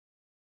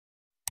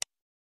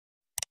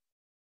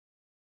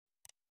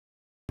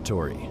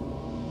laboratory.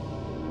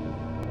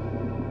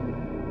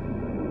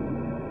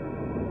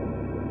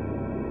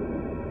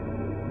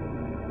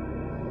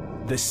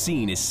 The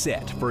scene is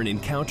set for an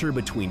encounter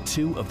between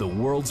two of the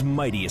world's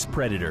mightiest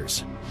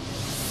predators.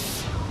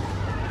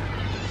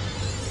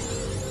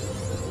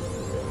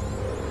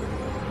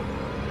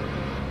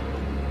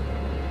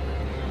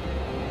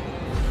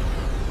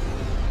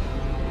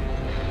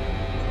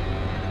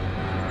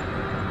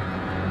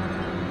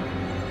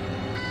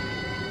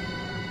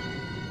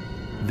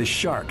 The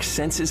shark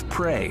senses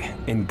prey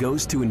and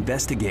goes to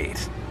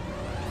investigate.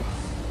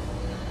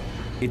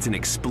 It's an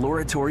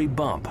exploratory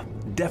bump,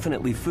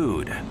 definitely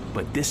food,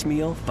 but this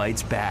meal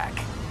fights back.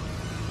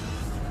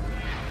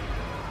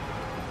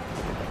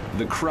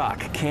 The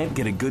croc can't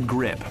get a good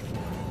grip.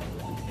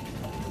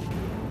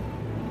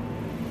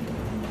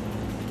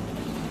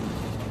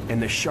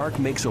 And the shark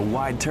makes a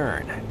wide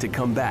turn to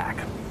come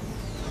back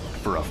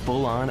for a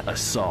full-on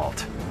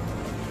assault.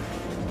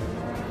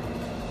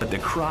 But the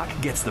croc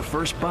gets the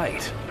first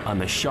bite on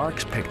the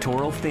shark's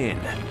pectoral fin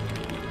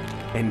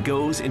and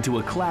goes into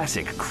a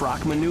classic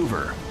croc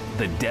maneuver,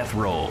 the death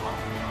roll.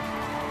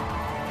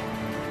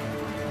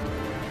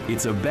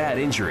 It's a bad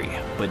injury,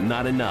 but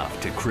not enough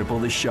to cripple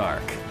the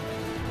shark.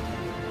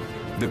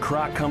 The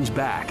croc comes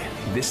back,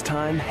 this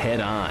time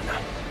head on.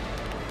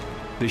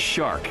 The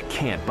shark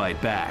can't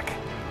bite back.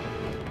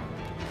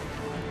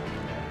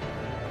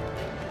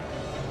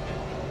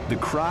 The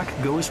croc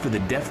goes for the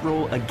death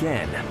roll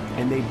again,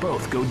 and they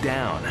both go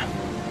down.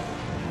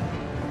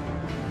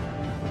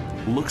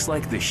 Looks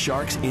like the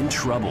shark's in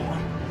trouble.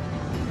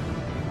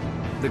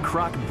 The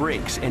croc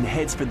breaks and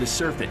heads for the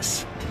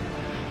surface.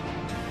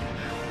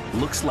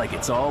 Looks like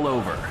it's all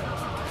over.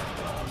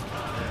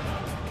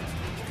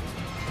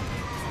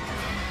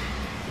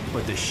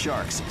 But the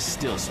shark's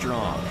still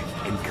strong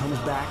and comes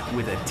back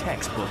with a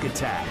textbook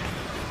attack.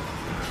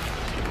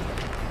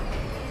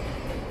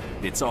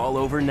 It's all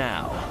over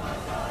now.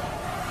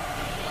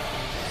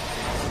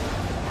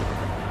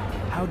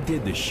 How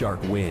did the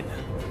shark win?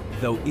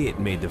 Though it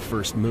made the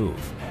first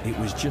move, it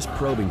was just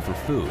probing for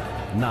food,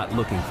 not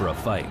looking for a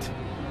fight.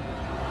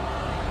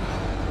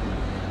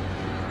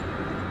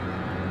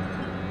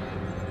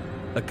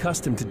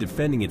 Accustomed to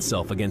defending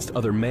itself against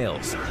other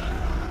males,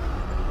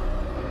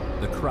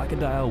 the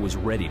crocodile was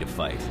ready to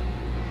fight.